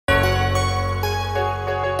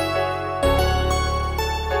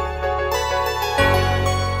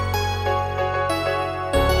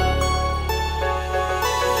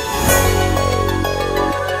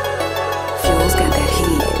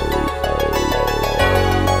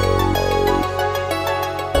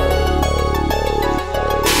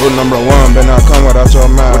Rule number one, better not come without your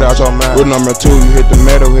mouth. Rule number two, you hit the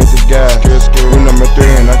metal, hit the gas. Rule number three,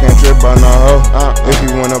 and I can't trip by no hoe. If you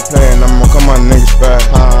wanna play, and I'ma come on niggas back.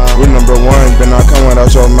 Rule number one, better not come without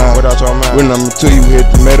your mouth. Rule number two, you hit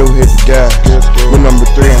the metal, hit the gas. Rule number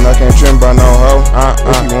three, and I can't trip by no hoe.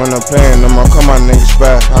 If you wanna play, and I'ma come on niggas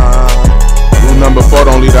back. Rule number four,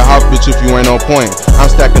 don't leave the house, bitch, if you ain't on point. I'm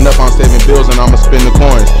stacking up, I'm saving bills, and I'ma spend the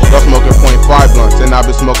coins. Y'all smoking .5 blunts, and I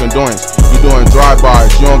been smoking joints. You doing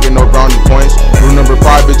drive-bys, you don't get no brownie points. Rule number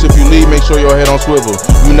five, bitch, if you leave, make sure your head on swivel.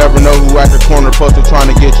 You never know who at the corner posted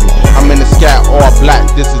trying to get you. I'm in the scat, all black,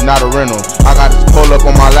 this is not a rental. I got this pull up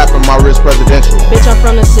on my lap and my wrist presidential. Bitch, I'm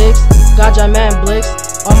from the 6, got your man Blix.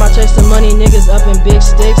 All my chasing money, niggas up in big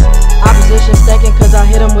sticks. Opposition stacking cause I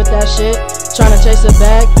hit him with that shit. Tryna chase a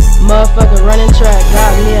bag, motherfucker running track.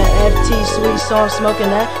 Got me an FT sweet, so I'm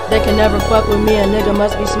smoking that. They can never fuck with me, a nigga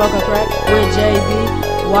must be smoking crack. With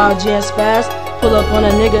JB, Wild G and Spaz. Pull up on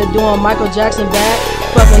a nigga doing Michael Jackson back.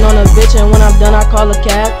 Fucking on a bitch and when I'm done I call a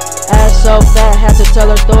cab. Ass so fat, had to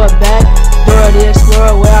tell her throw it back. Dora the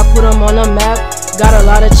Explorer where I put him on the map. Got a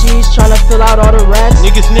lot of cheese, tryna fill out all the rats.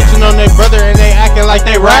 Niggas snitching on their brother and they acting like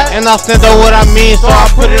they rat. And I stand on what I mean, so I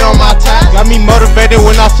put it on my tag. Got me motivated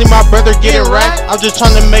when I see my brother getting racked. I'm just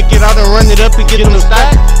trying to make it out and run it up and get them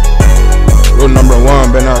stacked. Rule number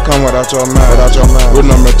one, better not come without your mouth. Rule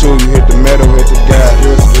number two, you hit the metal, hit the gas.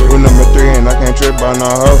 Rule number three, and I can't trip by no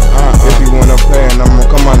hoe. If you wanna play, and I'ma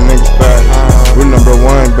come on niggas back. Rule number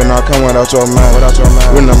one, better not come without your mouth.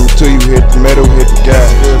 Rule number two, you hit the metal, hit the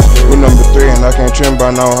gas. Rule number three, and I can't trip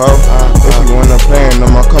by no hoe. If you wanna play, and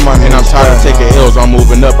I'ma come on niggas back. And I'm tired of taking L's, I'm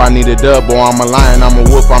moving up, I need a dub. Boy, I'm a lion, I'm a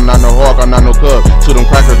wolf, I'm not no hawk, I'm not no cub. To them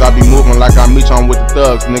crackers, I be moving like I'm Meech, I'm with the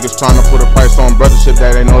thugs. Niggas trying to put a price on brothership,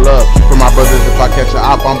 that ain't no love. For my brothers, if I catch a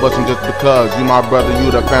op, I'm busting just because. You my brother,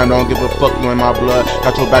 you the fan, don't give a fuck, you in my blood.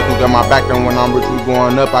 Got your back, you got my back, then when I'm rich, we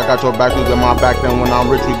going up. I got your back, you got my back, then when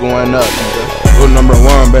I'm rich, we going up. Rule number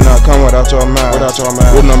one, better not come without your mouth.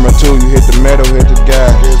 Rule number two, you hit the metal, hit the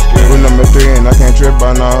gas. Rule number three, and I can't trip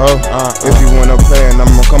by no hoe. If you wanna play, and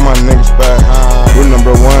I'ma come on niggas back. Rule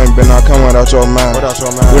number one, better not come without your mouth.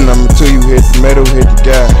 Rule number two, you hit the metal, hit the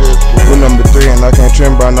gas. Rule number three, and I can't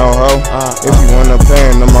trip by no hoe. If you wanna play,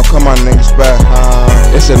 and I'ma come on niggas back.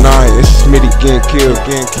 It's a 9, it's a Smitty getting killed.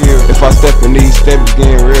 If I step in these steps,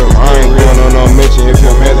 getting real. I ain't going on no mission if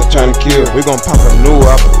your man's trying to kill. We gon' pop a new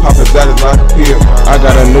out, pop his that is like a pill. I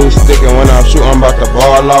got a new stick and when I shoot, I'm about to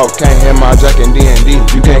ball out. Can't hit my jack in D&D,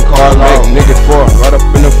 you can't call out. Niggas fall, right up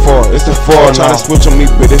in the 4, it's a 4 now. Tryna switch on me,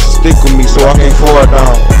 but it's a stick with me, so I can't fall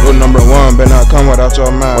down. Rule number one, better not come without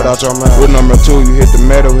your mouth. Rule number two, you hit the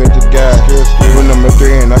metal, hit the gas. Rule number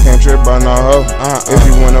three, and I can't trip by no hoe. If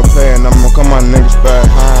you wanna play, and I'ma come on niggas back.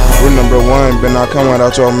 Rule number one, better not come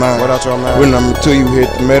without your mouth. Rule number two, you hit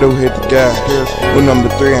the metal, hit the gas. Rule number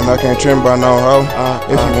three, and I can't trip by no hoe.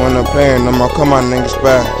 If you wanna play, and I'ma come on niggas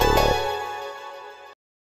back.